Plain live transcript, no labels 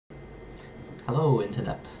Hello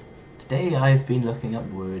Internet. Today I've been looking up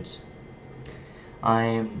words.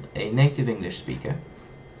 I'm a native English speaker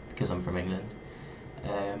because I'm from England.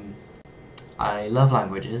 I love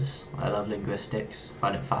languages, I love linguistics,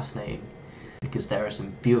 find it fascinating because there are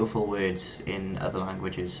some beautiful words in other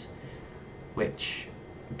languages which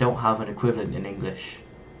don't have an equivalent in English.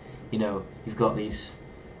 You know, you've got these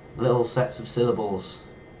little sets of syllables,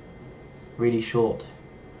 really short,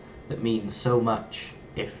 that mean so much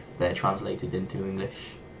if they're translated into English.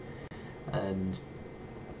 And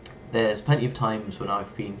there's plenty of times when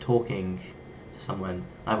I've been talking to someone and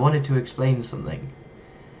I've wanted to explain something,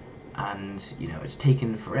 and you know, it's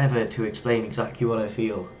taken forever to explain exactly what I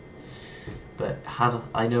feel. But had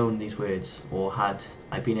I known these words, or had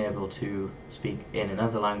I been able to speak in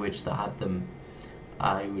another language that had them,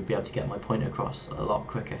 I would be able to get my point across a lot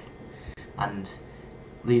quicker. And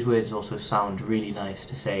these words also sound really nice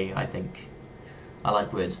to say, I think. I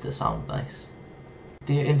like words that sound nice.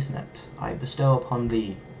 Dear Internet, I bestow upon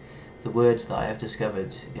thee the words that I have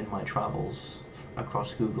discovered in my travels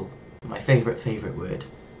across Google. My favourite word,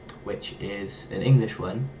 which is an English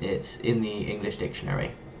one. It's in the English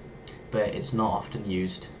dictionary, but it's not often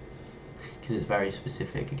used because it's very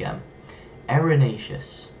specific again.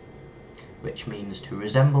 Erinaceous, which means to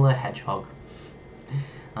resemble a hedgehog.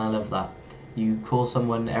 I love that. You call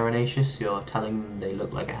someone Erinaceous, you're telling them they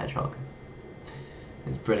look like a hedgehog.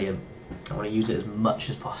 It's brilliant. I want to use it as much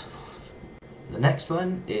as possible. The next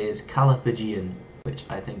one is Callipygian, which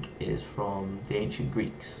I think is from the ancient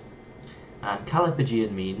Greeks. And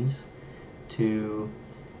Callipygian means to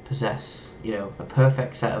possess, you know, a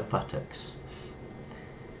perfect set of buttocks.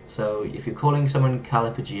 So if you're calling someone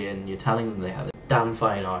Callipygian, you're telling them they have a damn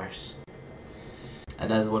fine arse.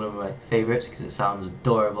 Another one of my favourites, because it sounds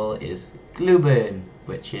adorable, is Glühbirne,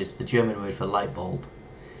 which is the German word for light bulb.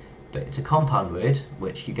 But it's a compound word,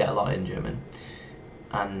 which you get a lot in German,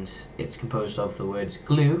 and it's composed of the words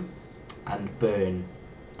glue and burn.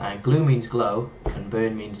 And glue means glow, and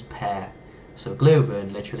burn means pear. So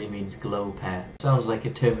Glühbirne literally means glow pear. Sounds like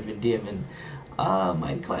a term of endearment. Ah,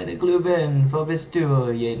 mein kleiner Glühbirne, wo bist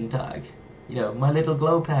du jeden Tag? You know, my little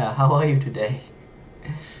glow pear, how are you today?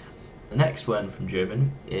 The next one from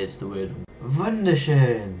German is the word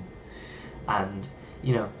Wunderschön. And,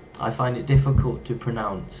 you know, I find it difficult to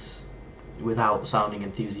pronounce without sounding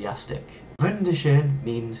enthusiastic. Wunderschön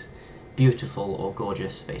means beautiful or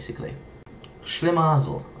gorgeous, basically.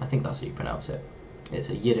 Schlimazel, I think that's how you pronounce it. It's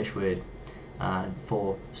a Yiddish word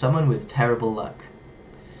for someone with terrible luck.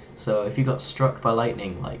 So if you got struck by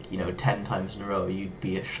lightning, like, you know, 10 times in a row, you'd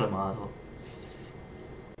be a Schlimazel.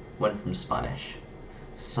 One from Spanish.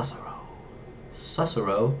 Susurro.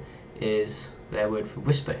 Susurro is their word for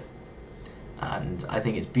whisper. And I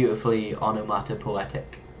think it's beautifully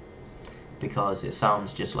onomatopoetic because it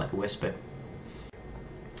sounds just like a whisper.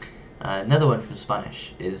 Another one from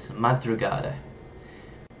Spanish is Madrugada.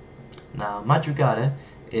 Now, Madrugada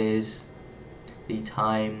is the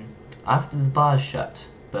time after the bars shut,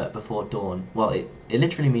 but before dawn. Well, it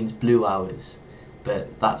literally means blue hours,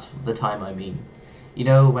 but that's the time I mean. You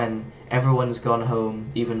know, when everyone's gone home,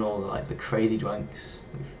 even all the crazy drunks,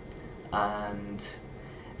 and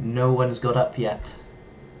no one's got up yet.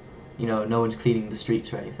 You know, no one's cleaning the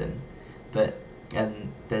streets or anything.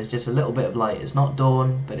 And there's just a little bit of light. It's not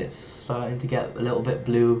dawn, but it's starting to get a little bit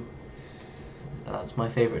blue. That's my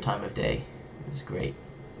favourite time of day. It's great.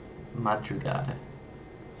 Madrugada.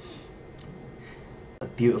 A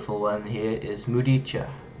beautiful one here is Mudita.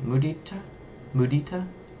 Mudita? Mudita?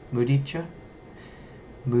 Mudita?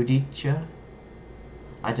 Mudita?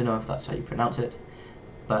 I don't know if that's how you pronounce it,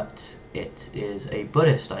 but it is a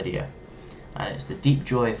Buddhist idea, and it's the deep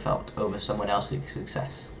joy felt over someone else's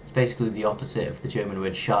success. It's basically the opposite of the German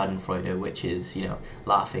word Schadenfreude, which is, you know,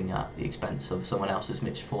 laughing at the expense of someone else's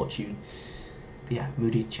misfortune. But yeah,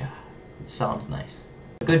 Mudita. It sounds nice.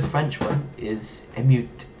 A good French one is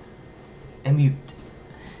Émeute. Émeute,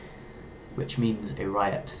 which means a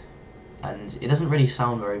riot. And it doesn't really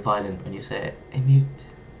sound very violent when you say it. Émeute.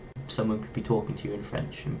 Someone could be talking to you in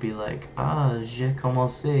French and be like, ah, j'ai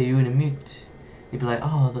commencé une émeute. You'd be like,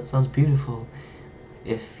 oh, that sounds beautiful.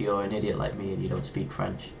 If you're an idiot like me and you don't speak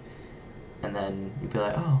French. And then you'd be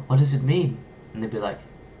like, oh, what does it mean? And they'd be like,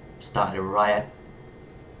 started a riot.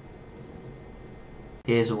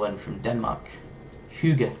 Here's a one from Denmark.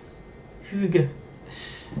 Hygge. Hygge.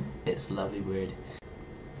 It's a lovely word.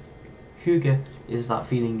 Hygge is that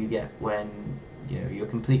feeling you get when, you know, you're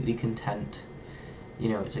completely content. You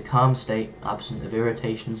know, it's a calm state, absent of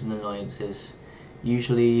irritations and annoyances,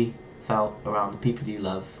 usually felt around the people you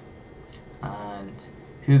love. And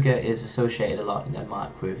Hygge is associated a lot in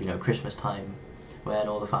Denmark with, you know, Christmas time, when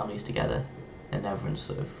all the family's together. and everyone's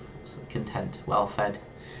sort of content, well fed,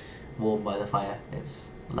 warm by the fire. It's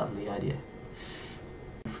a lovely idea.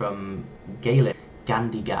 From Gaelic,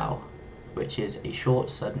 Gandiegow, which is a short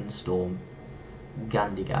sudden storm.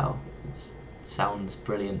 Gandiegow. It sounds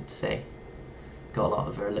brilliant to say. Got a lot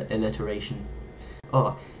of alliteration.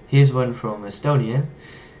 Oh, here's one from Estonian,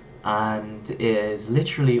 and it is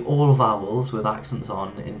literally all vowels with accents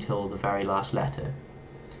on until the very last letter.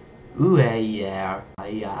 Õueaiaäär.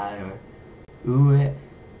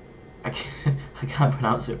 I can't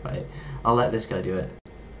pronounce it right. I'll let this guy do it.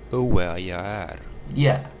 Õueaiaäär.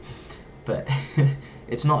 Yeah, but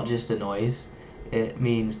it's not just a noise. It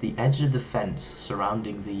means the edge of the fence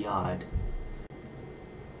surrounding the yard.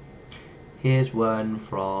 Here's one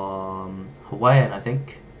from Hawaiian, I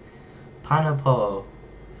think. Pana,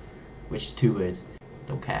 which is 2 words.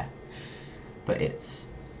 Don't care. But it's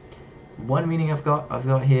one meaning I've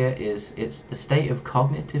got here is it's the state of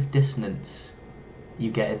cognitive dissonance you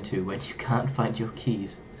get into when you can't find your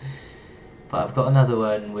keys. But I've got another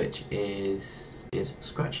one which is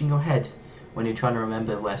scratching your head when you're trying to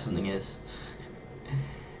remember where something is.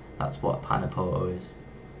 That's what Pana is.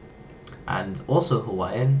 And also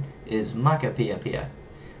Hawaiian is makapia,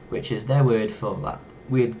 which is their word for that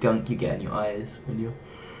weird gunk you get in your eyes when you're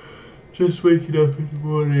just waking up in the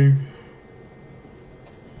morning.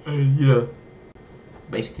 And, you know,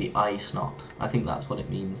 basically eye snot. I think that's what it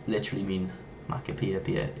means, literally means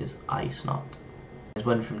makapia is eye snot. There's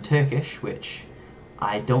one from Turkish, which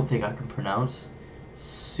I don't think I can pronounce.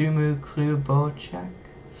 Sumuklubochak?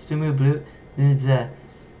 Sumublu?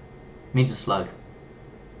 Means a slug.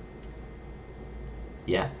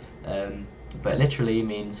 Yeah, but literally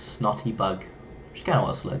means snotty bug, which is kind of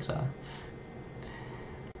what slugs are.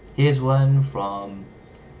 Here's one from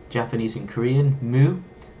Japanese and Korean, mu,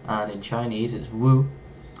 and in Chinese it's wu,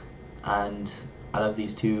 and I love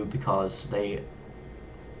these two because they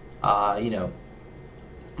are, you know,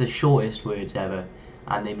 it's the shortest words ever,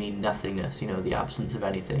 and they mean nothingness, you know, the absence of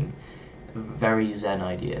anything. Very Zen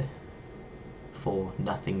idea for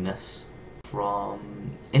nothingness.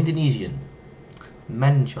 From Indonesian,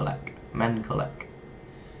 mencolek,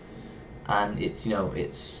 and it's, you know,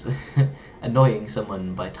 it's annoying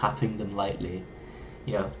someone by tapping them lightly,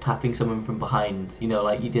 you know, tapping someone from behind, you know,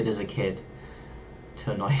 like you did as a kid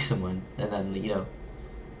to annoy someone, and then, you know,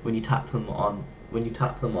 when you tap them on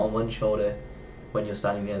one shoulder when you're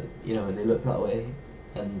standing there, you know, and they look that way,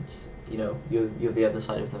 and, you know, you're the other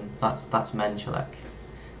side of them. That's mencolek,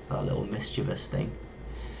 that little mischievous thing.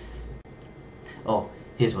 Oh,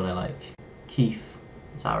 here's one I like. Keef,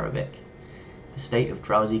 it's Arabic. The state of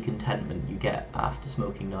drowsy contentment you get after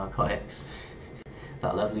smoking narcotics.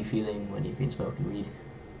 That lovely feeling when you've been smoking weed.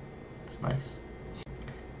 It's nice.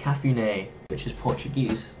 Cafune, which is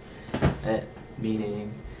Portuguese,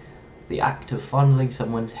 meaning the act of fondling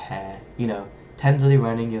someone's hair. You know, tenderly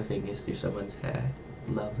running your fingers through someone's hair.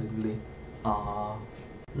 Lovingly. Ah.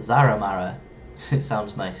 Zaramara. It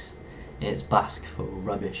sounds nice. It's Basque for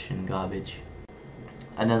rubbish and garbage.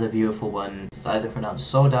 Another beautiful one, it's either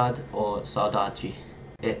pronounced saudade or saudade.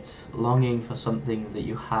 It's longing for something that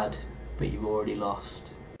you had but you've already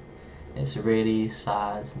lost. It's a really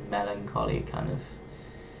sad, melancholy kind of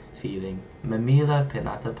feeling. Mamila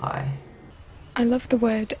pinata pie. I love the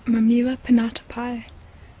word mamila pinata pie.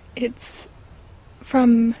 It's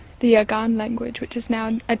from the Yaghan language, which is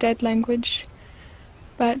now a dead language,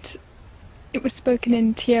 but it was spoken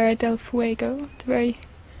in Tierra del Fuego, the very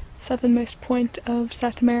southernmost point of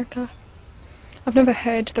South America. I've never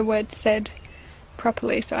heard the word said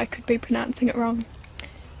properly, so I could be pronouncing it wrong.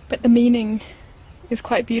 But the meaning is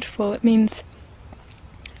quite beautiful. It means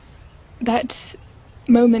that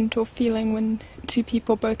moment or feeling when two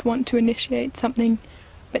people both want to initiate something,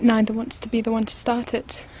 but neither wants to be the one to start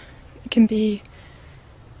it. It can be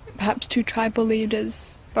perhaps two tribal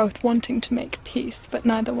leaders both wanting to make peace, but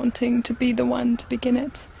neither wanting to be the one to begin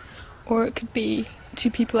it. Or it could be two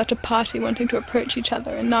people at a party wanting to approach each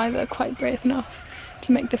other and neither quite brave enough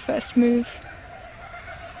to make the first move.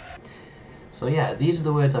 So yeah, these are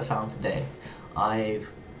the words I found today. I've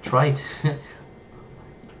tried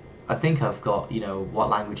I think I've got, you know, what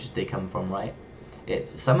languages they come from, right?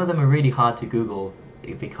 Some of them are really hard to Google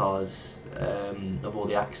because of all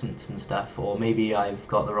the accents and stuff, or maybe I've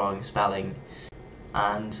got the wrong spelling,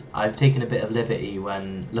 and I've taken a bit of liberty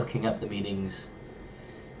when looking up the meanings.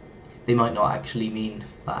 They might not actually mean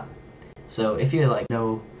that. So if you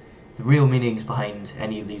know the real meanings behind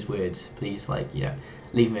any of these words, please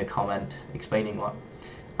leave me a comment explaining what.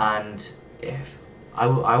 And if I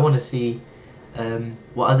want to see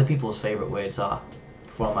what other people's favourite words are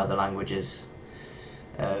from other languages.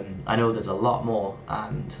 I know there's a lot more,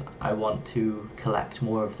 and I want to collect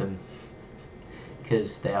more of them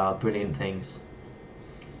because they are brilliant things.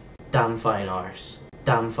 Damn fine arse,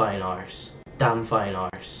 damn fine arse, damn fine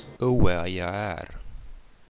arse. õueaiaäär.